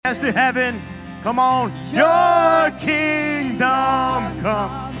as to heaven. Come on. Your kingdom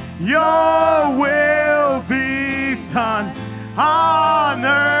come. Your will be done on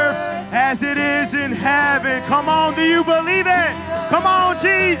earth as it is in heaven. Come on, do you believe it? Come on,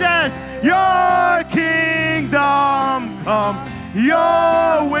 Jesus. Your kingdom come.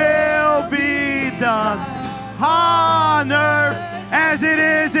 Your will be done on earth as it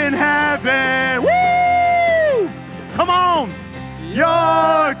is in heaven. Woo! Come on.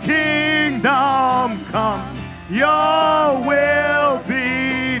 Your kingdom come. Your will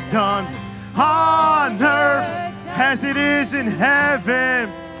be done on earth as it is in heaven.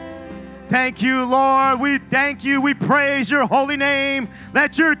 Thank you, Lord. We thank you. We praise your holy name.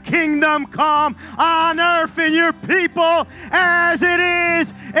 Let your kingdom come on earth in your people as it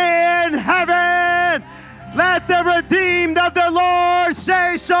is in heaven. Let the redeemed of the Lord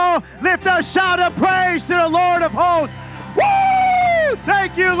say so. Lift a shout of praise to the Lord of hosts. Woo!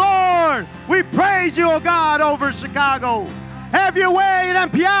 Thank you, Lord. We praise you, oh God, over Chicago. Have your way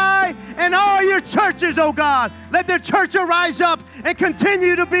at MPI and all your churches, oh God. Let the church rise up and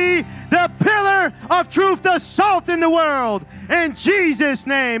continue to be the pillar of truth, the salt in the world. In Jesus'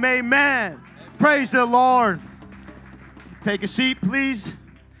 name, amen. Praise the Lord. Take a seat, please.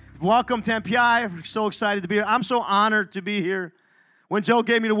 Welcome to MPI. We're so excited to be here. I'm so honored to be here. When Joe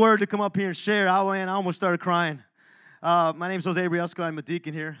gave me the word to come up here and share, I almost started crying. My name is Riesco. I'm a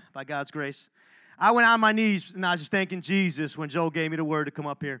deacon here by God's grace. I went on my knees and I was just thanking Jesus when Joe gave me the word to come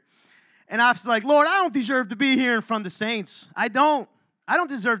up here. And I was like, Lord, I don't deserve to be here in front of the saints. I don't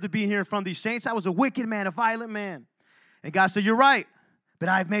deserve to be here in front of these saints. I was a wicked man, a violent man. And God said, you're right, but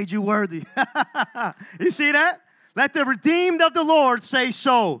I've made you worthy. You see that? Let the redeemed of the Lord say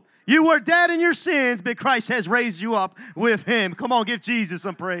so. You were dead in your sins, but Christ has raised you up with him. Come on, give Jesus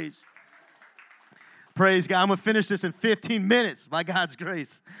some praise. Praise God. I'm going to finish this in 15 minutes by God's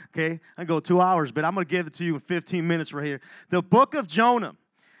grace. Okay? I can go 2 hours, but I'm going to give it to you in 15 minutes right here. The book of Jonah.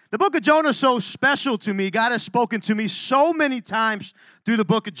 The book of Jonah is so special to me. God has spoken to me so many times through the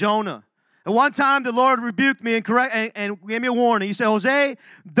book of Jonah. And one time the Lord rebuked me and gave me a warning. He said, Jose,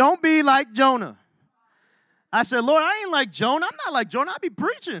 don't be like Jonah. I said, Lord, I ain't like Jonah. I'm not like Jonah. I be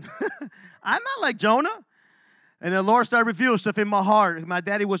preaching. I'm not like Jonah. And the Lord started revealing stuff in my heart. My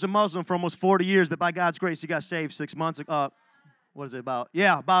daddy was a Muslim for almost 40 years, but by God's grace, he got saved 6 months ago. What is it about?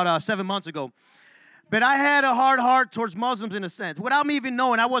 Yeah, about 7 months ago. But I had a hard heart towards Muslims in a sense. Without me even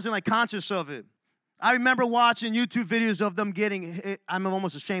knowing, I wasn't like conscious of it. I remember watching YouTube videos of them getting, I'm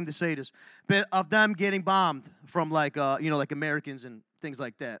almost ashamed to say this, but of them getting bombed from like Americans and things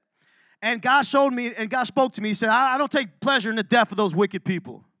like that. And God showed me, and God spoke to me. He said, I don't take pleasure in the death of those wicked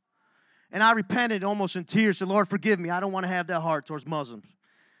people. And I repented almost in tears. Said, Lord, forgive me. I don't want to have that heart towards Muslims.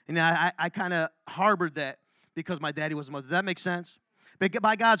 And I kind of harbored that because my daddy was a Muslim. Does that make sense? But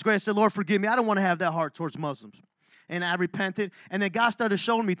by God's grace, I said, Lord, forgive me. I don't want to have that heart towards Muslims. And I repented. And then God started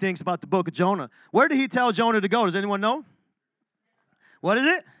showing me things about the book of Jonah. Where did he tell Jonah to go? Does anyone know? What is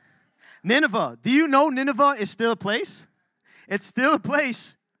it? Nineveh. Do you know Nineveh is still a place? It's still a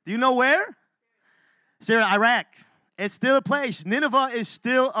place. Do you know where? It's here in Iraq. It's still a place. Nineveh is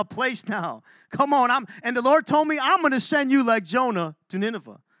still a place now. Come on. And the Lord told me, I'm going to send you like Jonah to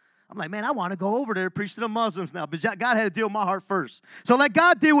Nineveh. I'm like, man, I want to go over there and preach to the Muslims now. But God had to deal with my heart first. So let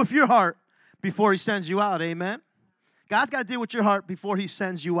God deal with your heart before he sends you out. Amen? God's got to deal with your heart before he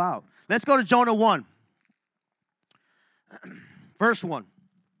sends you out. Let's go to Jonah 1. Verse 1.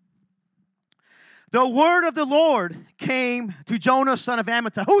 The word of the Lord came to Jonah, son of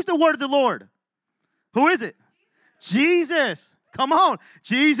Amittai. Who's the word of the Lord? Who is it? Jesus. Come on.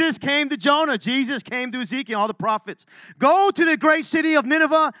 Jesus came to Jonah. Jesus came to Ezekiel, all the prophets. Go to the great city of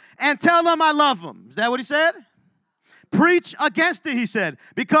Nineveh and tell them I love them. Is that what he said? Preach against it, he said,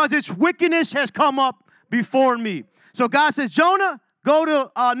 because its wickedness has come up before me. So God says, Jonah, go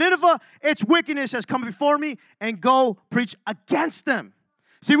to Nineveh. Its wickedness has come before me, and go preach against them.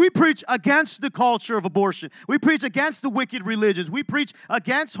 See, we preach against the culture of abortion. We preach against the wicked religions. We preach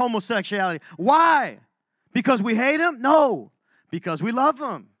against homosexuality. Why? Because we hate him? No, because we love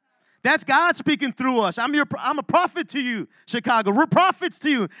him. That's God speaking through us. I'm a prophet to you, Chicago. We're prophets to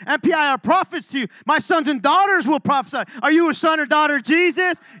you. MPI are prophets to you. My sons and daughters will prophesy. Are you a son or daughter of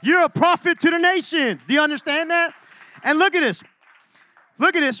Jesus? You're a prophet to the nations. Do you understand that? And look at this.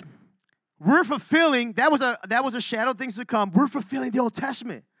 Look at this. We're fulfilling, that was a shadow of things to come. We're fulfilling the Old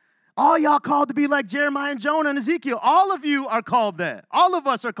Testament. All y'all called to be like Jeremiah and Jonah and Ezekiel. All of you are called that. All of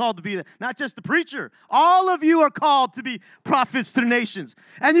us are called to be that. Not just the preacher. All of you are called to be prophets to the nations.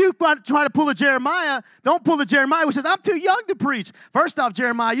 And you try to pull a Jeremiah. Don't pull a Jeremiah who says, I'm too young to preach. First off,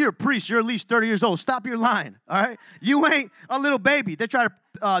 Jeremiah, you're a priest. You're at least 30 years old. Stop your lying, all right? You ain't a little baby. They try to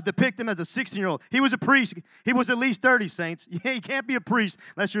depict him as a 16-year-old. He was a priest. He was at least 30, saints. Yeah, you can't be a priest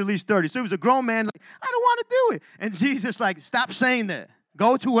unless you're at least 30. So he was a grown man. Like, I don't want to do it. And Jesus like, stop saying that.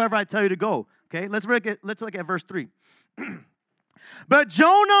 Go to whoever I tell you to go. Okay, let's look at verse 3. But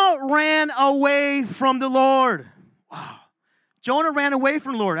Jonah ran away from the Lord. Wow. Jonah ran away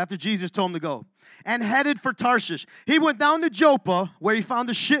from the Lord after Jesus told him to go and headed for Tarshish. He went down to Joppa where he found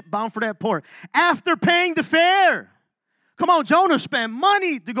a ship bound for that port after paying the fare. Come on, Jonah spent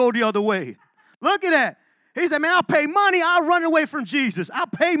money to go the other way. Look at that. He said, man, I'll pay money. I'll run away from Jesus. I'll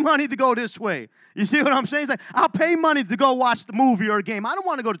pay money to go this way. You see what I'm saying? He's like, I'll pay money to go watch the movie or a game. I don't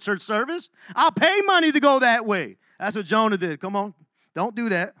want to go to church service. I'll pay money to go that way. That's what Jonah did. Come on. Don't do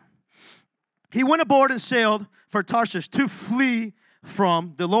that. He went aboard and sailed for Tarshish to flee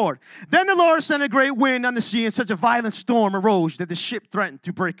from the Lord. Then the Lord sent a great wind on the sea, and such a violent storm arose that the ship threatened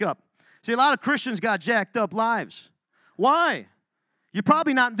to break up. See, a lot of Christians got jacked up lives. Why? You're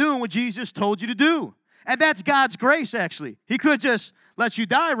probably not doing what Jesus told you to do. And that's God's grace, actually. He could just let you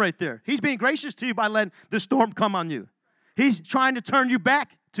die right there. He's being gracious to you by letting the storm come on you. He's trying to turn you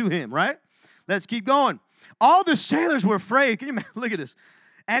back to him, right? Let's keep going. All the sailors were afraid. Can you imagine? Look at this.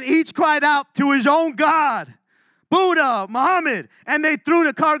 And each cried out to his own God, Buddha, Muhammad, and they threw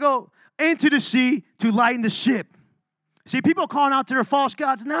the cargo into the sea to lighten the ship. See, people are calling out to their false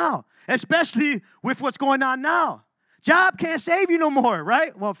gods now, especially with what's going on now. Job can't save you no more,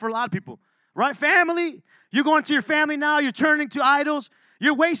 right? Well, for a lot of people, right? Family, you're going to your family now, you're turning to idols,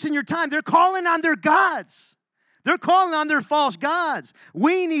 you're wasting your time. They're calling on their gods. They're calling on their false gods.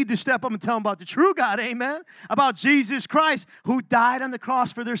 We need to step up and tell them about the true God, amen? About Jesus Christ, who died on the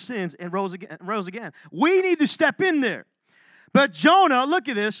cross for their sins and rose again. We need to step in there. But Jonah, look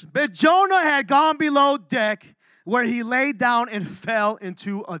at this, but Jonah had gone below deck where he laid down and fell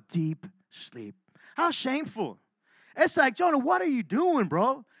into a deep sleep. How shameful. It's like, Jonah, what are you doing,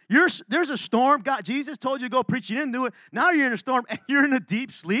 bro? There's a storm. God, Jesus told you to go preach. You didn't do it. Now you're in a storm and you're in a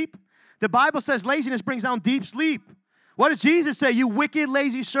deep sleep. The Bible says laziness brings down deep sleep. What does Jesus say? You wicked,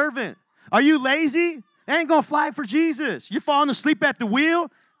 lazy servant. Are you lazy? It ain't going to fly for Jesus. You're falling asleep at the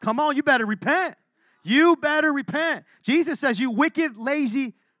wheel? Come on, you better repent. You better repent. Jesus says, you wicked,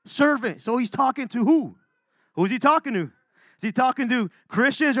 lazy servant. So he's talking to who? Who's he talking to? Is he talking to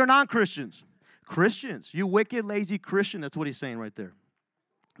Christians or non-Christians? Christians. You wicked, lazy Christian. That's what he's saying right there.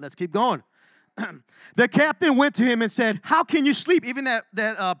 Let's keep going. The captain went to him and said, how can you sleep? Even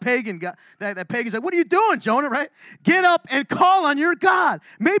that pagan guy, that pagan's like, what are you doing, Jonah, right? Get up and call on your God.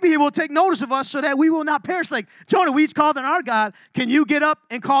 Maybe he will take notice of us so that we will not perish. Like, Jonah, we each called on our God. Can you get up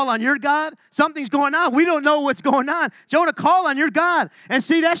and call on your God? Something's going on. We don't know what's going on. Jonah, call on your God. And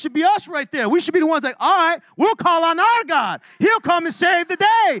see, that should be us right there. We should be the ones like, all right, we'll call on our God. He'll come and save the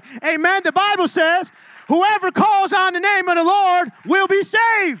day. Amen. The Bible says, whoever calls on the name of the Lord will be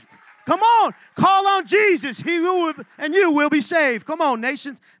saved. Come on, call on Jesus. He will, and you will be saved. Come on,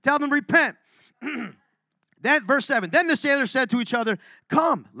 nations, tell them repent. Then, verse 7, then the sailors said to each other,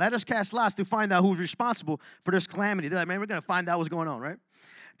 come, let us cast lots to find out who's responsible for this calamity. They're like, man, we're going to find out what's going on, right?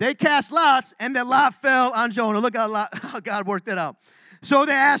 They cast lots, and the lot fell on Jonah. Look how God worked that out. So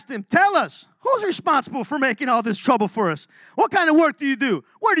they asked him, tell us, who's responsible for making all this trouble for us? What kind of work do you do?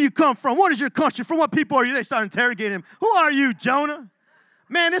 Where do you come from? What is your country? From what people are you? They start interrogating him. Who are you, Jonah?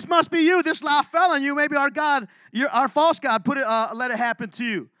 Man, this must be you. This lot fell on you. Maybe our God, our false God, let it happen to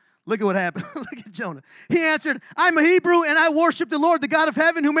you. Look at what happened. Look at Jonah. He answered, I'm a Hebrew, and I worship the Lord, the God of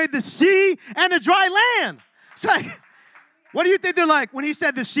heaven, who made the sea and the dry land. It's like, what do you think they're like? When he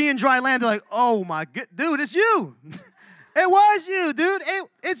said the sea and dry land, they're like, oh, my God. Dude, it's you. It was you, dude.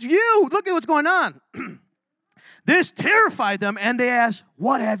 It's you. Look at what's going on. This terrified them, and they asked,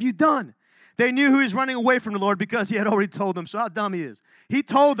 what have you done? They knew he was running away from the Lord because he had already told them. So how dumb he is. He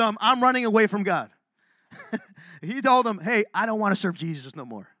told them, I'm running away from God. He told them, hey, I don't want to serve Jesus no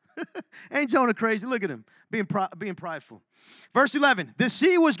more. Ain't Jonah crazy? Look at him, being prideful. Verse 11, the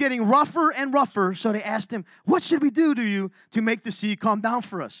sea was getting rougher and rougher, so they asked him, what should we do to you to make the sea calm down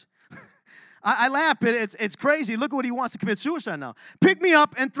for us? I laugh, but it's crazy. Look at what he wants to commit suicide now. Pick me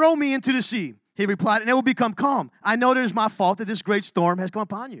up and throw me into the sea. He replied, and it will become calm. I know it is my fault that this great storm has come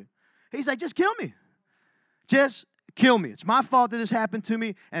upon you. He's like, just kill me. Just kill me. It's my fault that this happened to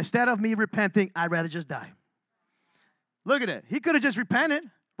me. Instead of me repenting, I'd rather just die. Look at that. He could have just repented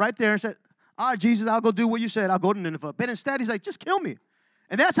right there and said, all right, Jesus, I'll go do what you said. I'll go to Nineveh. But instead, he's like, just kill me.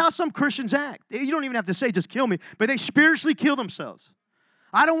 And that's how some Christians act. You don't even have to say just kill me, but they spiritually kill themselves.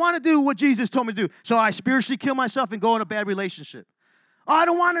 I don't want to do what Jesus told me to do, so I spiritually kill myself and go in a bad relationship. Oh, I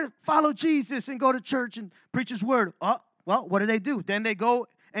don't want to follow Jesus and go to church and preach his word. Oh, well, what do? Then they go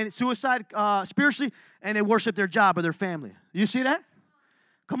and suicide spiritually, and they worship their job or their family. You see that?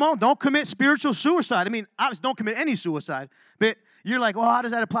 Come on, don't commit spiritual suicide. I mean, obviously, don't commit any suicide. But you're like, well, how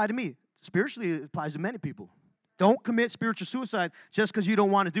does that apply to me? Spiritually, it applies to many people. Don't commit spiritual suicide just because you don't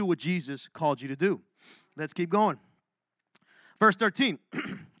want to do what Jesus called you to do. Let's keep going. Verse 13.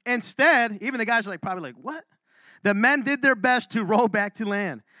 Instead, even the guys are probably like, what? The men did their best to row back to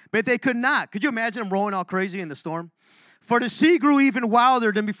land, but they could not. Could you imagine them rowing all crazy in the storm? For the sea grew even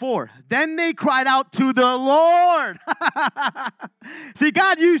wilder than before. Then they cried out to the Lord. See,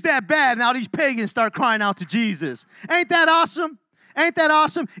 God used that bad. Now these pagans start crying out to Jesus. Ain't that awesome? Ain't that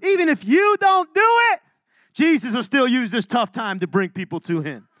awesome? Even if you don't do it, Jesus will still use this tough time to bring people to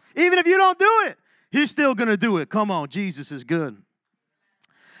him. Even if you don't do it, he's still going to do it. Come on, Jesus is good.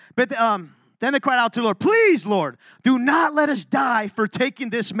 But then they cried out to the Lord, please, Lord, do not let us die for taking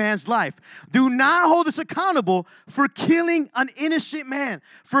this man's life. Do not hold us accountable for killing an innocent man.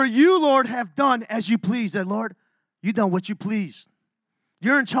 For you, Lord, have done as you pleased. And Lord, you done what you pleased.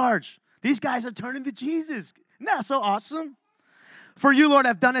 You're in charge. These guys are turning to Jesus. Isn't that so awesome? For you, Lord,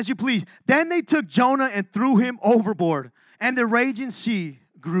 have done as you pleased. Then they took Jonah and threw him overboard, and the raging sea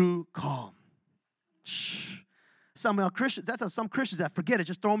grew calm. Some Christians, that's how some Christians that forget it,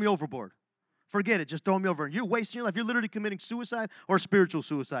 just throw me overboard. Forget it, just throw me over. You're wasting your life. You're literally committing suicide or spiritual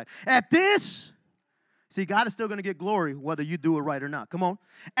suicide. At this, see, God is still going to get glory whether you do it right or not. Come on.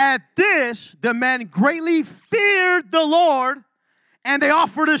 At this, the men greatly feared the Lord, and they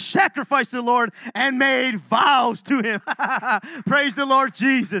offered a sacrifice to the Lord and made vows to him. Praise the Lord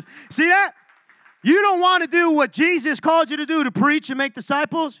Jesus. See that? You don't want to do what Jesus called you to do, to preach and make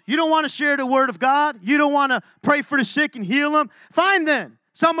disciples. You don't want to share the word of God. You don't want to pray for the sick and heal them. Fine then.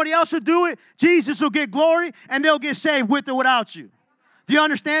 Somebody else will do it. Jesus will get glory, and they'll get saved with or without you. Do you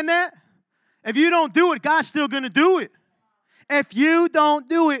understand that? If you don't do it, God's still going to do it. If you don't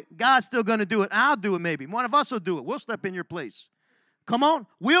do it, God's still going to do it. I'll do it maybe. One of us will do it. We'll step in your place. Come on.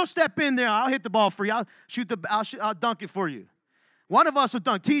 We'll step in there. I'll hit the ball for you. I'll dunk it for you. One of us will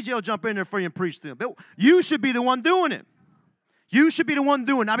dunk. TJ will jump in there for you and preach to them. But you should be the one doing it. You should be the one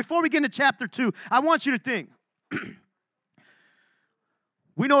doing it. Now, before we get into chapter 2, I want you to think.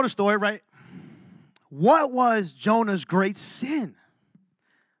 We know the story, right? What was Jonah's great sin?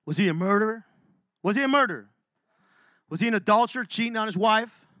 Was he a murderer? Was he a murderer? Was he an adulterer, cheating on his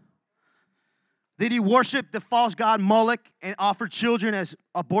wife? Did he worship the false god Moloch and offer children as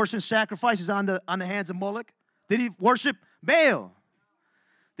abortion sacrifices on the hands of Moloch? Did he worship Baal?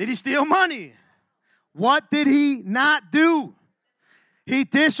 Did he steal money? What did he not do? He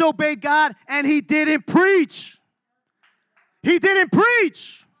disobeyed God and he didn't preach. He didn't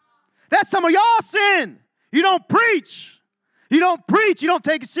preach. That's some of y'all sin. You don't preach. You don't preach. You don't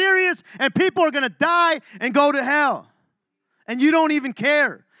take it serious, and people are going to die and go to hell. And you don't even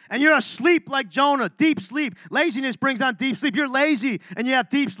care. And you're asleep like Jonah, deep sleep. Laziness brings on deep sleep. You're lazy and you have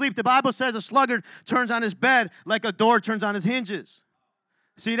deep sleep. The Bible says a sluggard turns on his bed like a door turns on his hinges.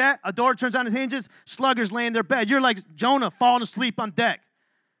 See that? A door turns on his hinges, sluggers lay in their bed. You're like Jonah falling asleep on deck.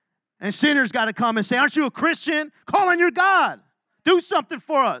 And sinners got to come and say, aren't you a Christian? Call on your God. Do something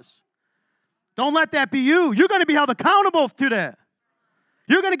for us. Don't let that be you. You're going to be held accountable to that.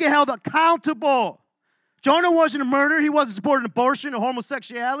 You're going to get held accountable. Jonah wasn't a murderer. He wasn't supporting abortion or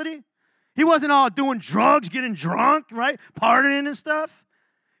homosexuality. He wasn't all doing drugs, getting drunk, right? Partying and stuff.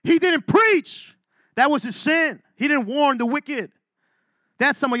 He didn't preach. That was his sin. He didn't warn the wicked.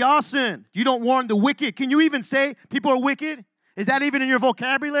 That's some of y'all sin. You don't warn the wicked. Can you even say people are wicked? Is that even in your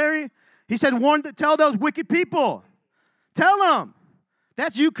vocabulary? He said, tell those wicked people. Tell them.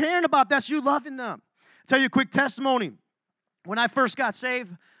 That's you caring about. That's you loving them. I'll tell you a quick testimony. When I first got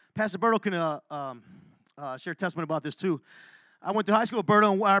saved, Pastor Berto can share testimony about this too. I went to high school with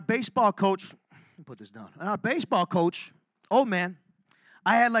Berto, and our baseball coach, let me put this down. Our baseball coach, old man,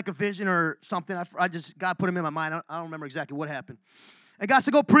 I had like a vision or something. God put him in my mind. I don't remember exactly what happened. And God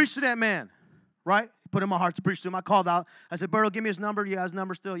said, go preach to that man, right? He put in my heart to preach to him. I called out. I said, Berto, give me his number. Yeah, his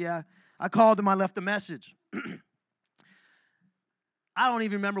number still, yeah. I called him. I left a message. I don't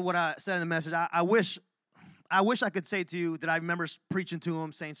even remember what I said in the message. I wish I could say to you that I remember preaching to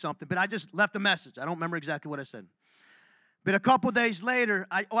him, saying something, but I just left a message. I don't remember exactly what I said. But a couple days later,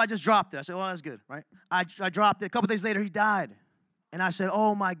 I just dropped it. I said, oh, that's good, right? I dropped it. A couple days later, he died. And I said,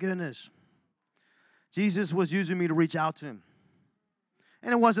 oh, my goodness. Jesus was using me to reach out to him.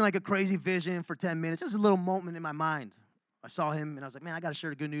 And it wasn't like a crazy vision for 10 minutes. It was a little moment in my mind. I saw him, and I was like, man, I got to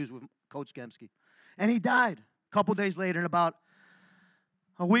share the good news with Coach Gemsky. And he died a couple days later, and about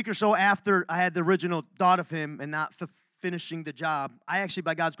a week or so after I had the original thought of him and not finishing the job, I actually,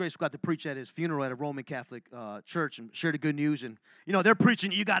 by God's grace, got to preach at his funeral at a Roman Catholic church and share the good news. And, you know, they're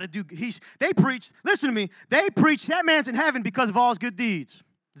preaching, you got to do, they preached, listen to me, they preached, that man's in heaven because of all his good deeds.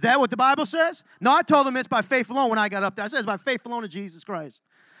 Is that what the Bible says? No, I told them it's by faith alone when I got up there. I said it's by faith alone in Jesus Christ.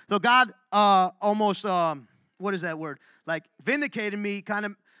 So God almost, what is that word? Like vindicated me kind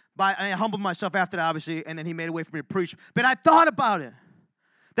of I humbled myself after that, obviously, and then he made a way for me to preach. But I thought about it.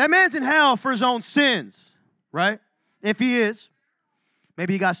 That man's in hell for his own sins, right? If he is.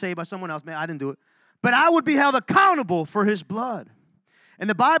 Maybe he got saved by someone else. Man, I didn't do it. But I would be held accountable for his blood. And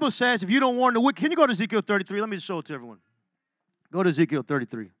the Bible says if you don't warn the wicked, can you go to Ezekiel 33? Let me just show it to everyone. Go to Ezekiel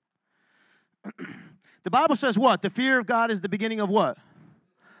 33. The Bible says what? The fear of God is the beginning of what?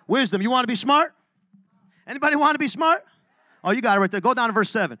 Wisdom. You want to be smart? Anybody want to be smart? Oh, you got it right there. Go down to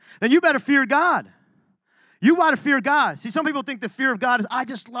verse 7. Then you better fear God. You want to fear God. See, some people think the fear of God is, I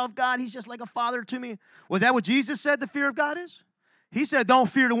just love God. He's just like a father to me. Was that what Jesus said the fear of God is? He said, don't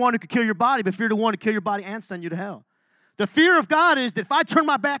fear the one who could kill your body, but fear the one who could kill your body and send you to hell. The fear of God is that if I turn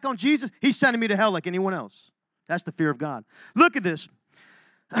my back on Jesus, he's sending me to hell like anyone else. That's the fear of God. Look at this.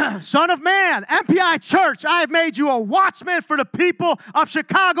 Son of man, MPI Church, I have made you a watchman for the people of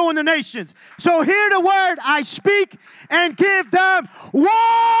Chicago and the nations. So hear the word I speak and give them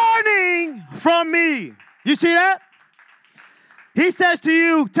warning from me. You see that? He says to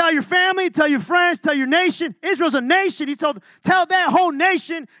you, tell your family, tell your friends, tell your nation. Israel's a nation. He told, tell that whole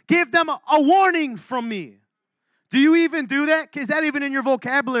nation, give them a warning from me. Do you even do that? Is that even in your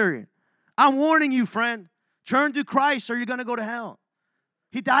vocabulary? I'm warning you, friend. Turn to Christ or you're going to go to hell.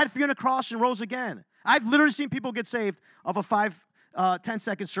 He died for you on the cross and rose again. I've literally seen people get saved of a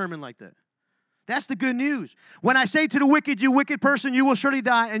 10-second sermon like that. That's the good news. When I say to the wicked, you wicked person, you will surely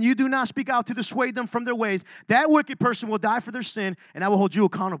die, and you do not speak out to dissuade them from their ways, that wicked person will die for their sin, and I will hold you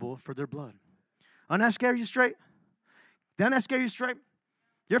accountable for their blood. Doesn't that scare you straight? Doesn't that scare you straight?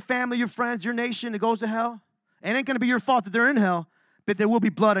 Your family, your friends, your nation, it goes to hell. It ain't going to be your fault that they're in hell, but there will be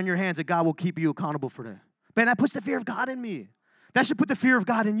blood on your hands, and God will keep you accountable for that. Man, that puts the fear of God in me. That should put the fear of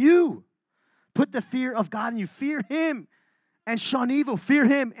God in you. Put the fear of God in you. Fear him and shun evil. Fear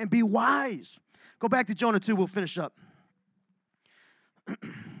him and be wise. Go back to Jonah 2. We'll finish up.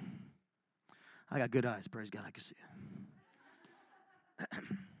 I got good eyes. Praise God. I can see it.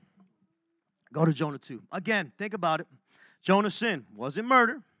 Go to Jonah 2. Again, think about it. Jonah's sin wasn't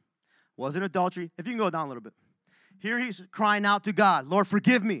murder. Wasn't adultery. If you can go down a little bit. Here he's crying out to God. Lord,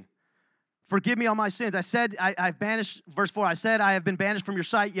 forgive me. Forgive me all my sins. I said, I've banished, verse 4, I said, I have been banished from your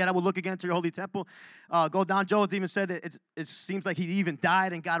sight, yet I will look again to your holy temple. Go down. Joel even said it seems like he even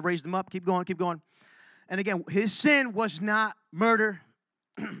died and God raised him up. Keep going, keep going. And again, his sin was not murder.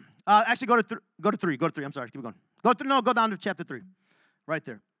 Actually, go to 3. I'm sorry, keep going. Go down to chapter 3. Right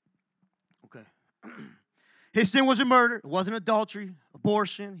there. Okay. His sin wasn't murder. It wasn't adultery,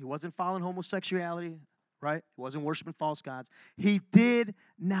 abortion. He wasn't following homosexuality, right? He wasn't worshiping false gods. He did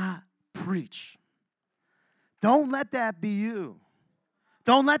not preach. Don't let that be you.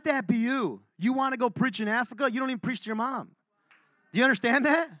 Don't let that be you. You want to go preach in Africa? You don't even preach to your mom. Do you understand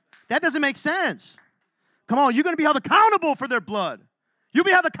that? That doesn't make sense. Come on, you're going to be held accountable for their blood. You'll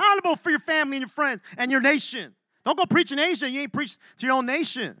be held accountable for your family and your friends and your nation. Don't go preach in Asia. You ain't preached to your own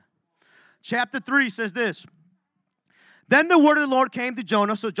nation. Chapter 3 says this. Then the word of the Lord came to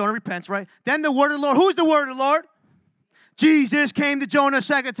Jonah. So Jonah repents, right? Then the word of the Lord. Who's the word of the Lord? Jesus came to Jonah a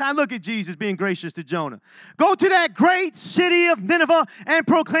second time. Look at Jesus being gracious to Jonah. Go to that great city of Nineveh and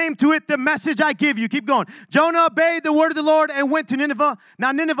proclaim to it the message I give you. Keep going. Jonah obeyed the word of the Lord and went to Nineveh.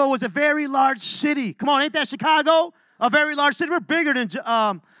 Now, Nineveh was a very large city. Come on, ain't that Chicago? A very large city. We're bigger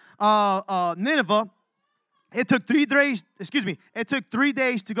than Nineveh. It took 3 days, it took 3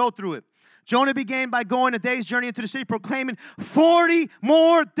 days to go through it. Jonah began by going a day's journey into the city, proclaiming 40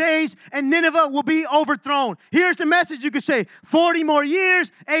 more days, and Nineveh will be overthrown. Here's the message you could say. 40 more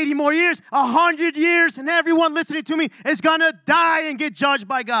years, 80 more years, 100 years, and everyone listening to me is going to die and get judged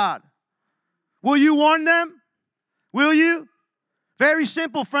by God. Will you warn them? Will you? Very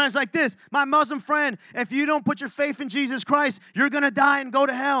simple, friends, like this. My Muslim friend, if you don't put your faith in Jesus Christ, you're going to die and go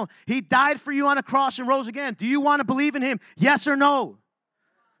to hell. He died for you on a cross and rose again. Do you want to believe in him? Yes or no?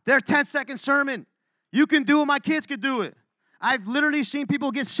 Their 10-second sermon. You can do it. My kids can do it. I've literally seen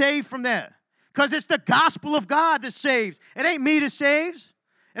people get saved from that because it's the gospel of God that saves. It ain't me that saves.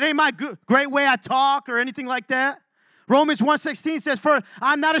 It ain't my great way I talk or anything like that. Romans 1:16 says, for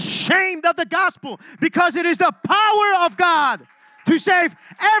I'm not ashamed of the gospel because it is the power of God to save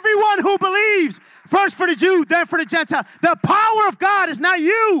everyone who believes. First for the Jew, then for the Gentile. The power of God is not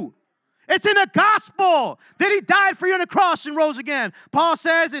you. It's in the gospel that he died for you on the cross and rose again. Paul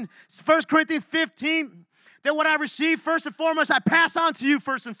says in 1 Corinthians 15 that what I received first and foremost, I pass on to you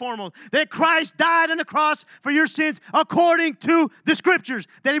first and foremost. That Christ died on the cross for your sins according to the Scriptures.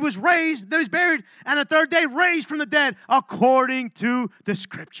 That He was raised, that He's buried, and the third day raised from the dead according to the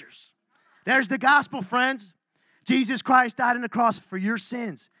Scriptures. There's the gospel, friends. Jesus Christ died on the cross for your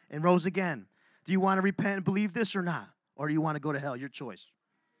sins and rose again. Do you want to repent and believe this or not? Or do you want to go to hell? Your choice.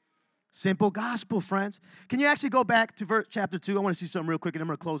 Simple gospel, friends. Can you actually go back to chapter 2? I want to see something real quick, and I'm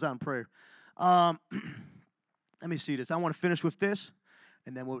going to close out in prayer. Let me see this. I want to finish with this,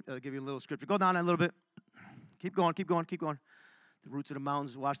 and then we'll give you a little scripture. Go down a little bit. Keep going, keep going, keep going. The roots of the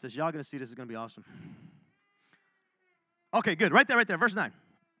mountains. Watch this. Y'all going to see this. It's going to be awesome. Okay, good. Right there. Verse 9.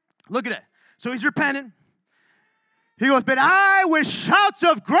 Look at it. So he's repenting. He goes, but I with shouts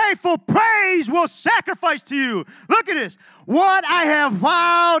of grateful praise will sacrifice to you. Look at this. What I have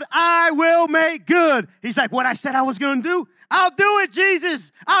vowed, I will make good. He's like, what I said I was going to do, I'll do it,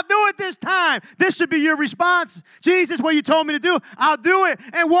 Jesus. I'll do it this time. This should be your response. Jesus, what you told me to do, I'll do it.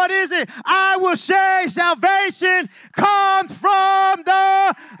 And what is it? I will say salvation comes from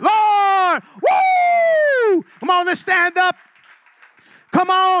the Lord. Woo! Come on, let's stand up.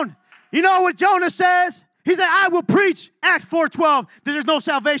 Come on. You know what Jonah says? He said, I will preach, Acts 4:12, that there's no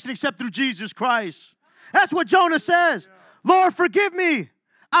salvation except through Jesus Christ. That's what Jonah says. Lord, forgive me.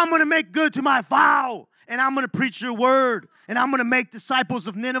 I'm going to make good to my vow, and I'm going to preach your word, and I'm going to make disciples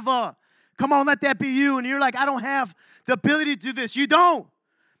of Nineveh. Come on, let that be you. And you're like, I don't have the ability to do this. You don't.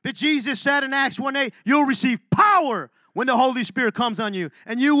 But Jesus said in Acts 1:8, you'll receive power when the Holy Spirit comes on you,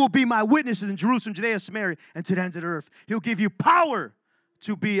 and you will be my witnesses in Jerusalem, Judea, Samaria, and to the ends of the earth. He'll give you power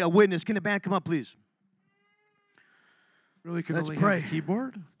to be a witness. Can the band come up, please? Really can Let's only pray. have the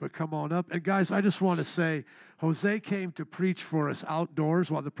keyboard, but come on up. And guys, I just want to say, Jose came to preach for us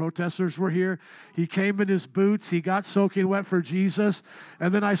outdoors while the protesters were here. He came in his boots. He got soaking wet for Jesus.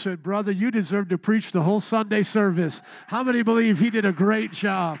 And then I said, brother, you deserve to preach the whole Sunday service. How many believe he did a great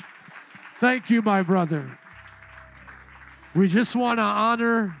job? Thank you, my brother. We just want to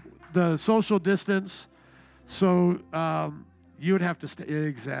honor the social distance. So you would have to stay.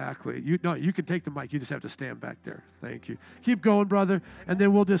 Exactly. You can take the mic. You just have to stand back there. Thank you. Keep going, brother. And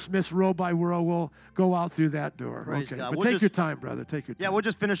then we'll dismiss row by row. We'll go out through that door. Praise okay. God. But We'll take your time, brother. Take your time. Yeah, we'll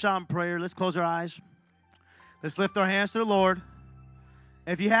just finish out in prayer. Let's close our eyes. Let's lift our hands to the Lord.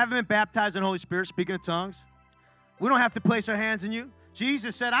 If you haven't been baptized in the Holy Spirit, speaking in tongues, we don't have to place our hands in you.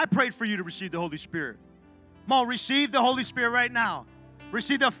 Jesus said, I prayed for you to receive the Holy Spirit. Come on, receive the Holy Spirit right now.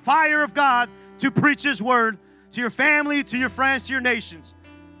 Receive the fire of God to preach His word to your family, to your friends, to your nations.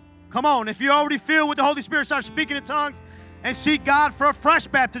 Come on, if you already feel with the Holy Spirit, start speaking in tongues and seek God for a fresh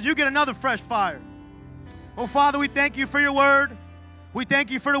baptism. You get another fresh fire. Oh, Father, we thank you for your word. We thank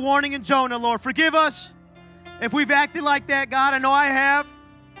you for the warning in Jonah, Lord. Forgive us if we've acted like that, God. I know I have.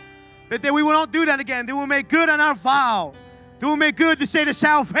 But that we won't do that again. That we'll make good on our vow. That we'll make good to say the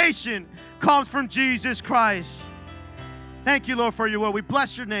salvation comes from Jesus Christ. Thank you, Lord, for your word. We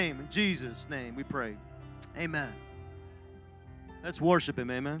bless your name. In Jesus' name we pray. Amen. Let's worship Him.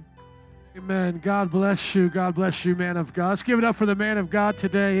 Amen. Amen. God bless you. God bless you, man of God. Let's give it up for the man of God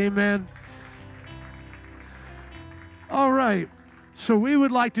today. Amen. All right. So we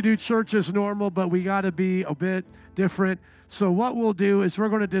would like to do church as normal, but we got to be a bit different. So what we'll do is we're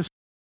going to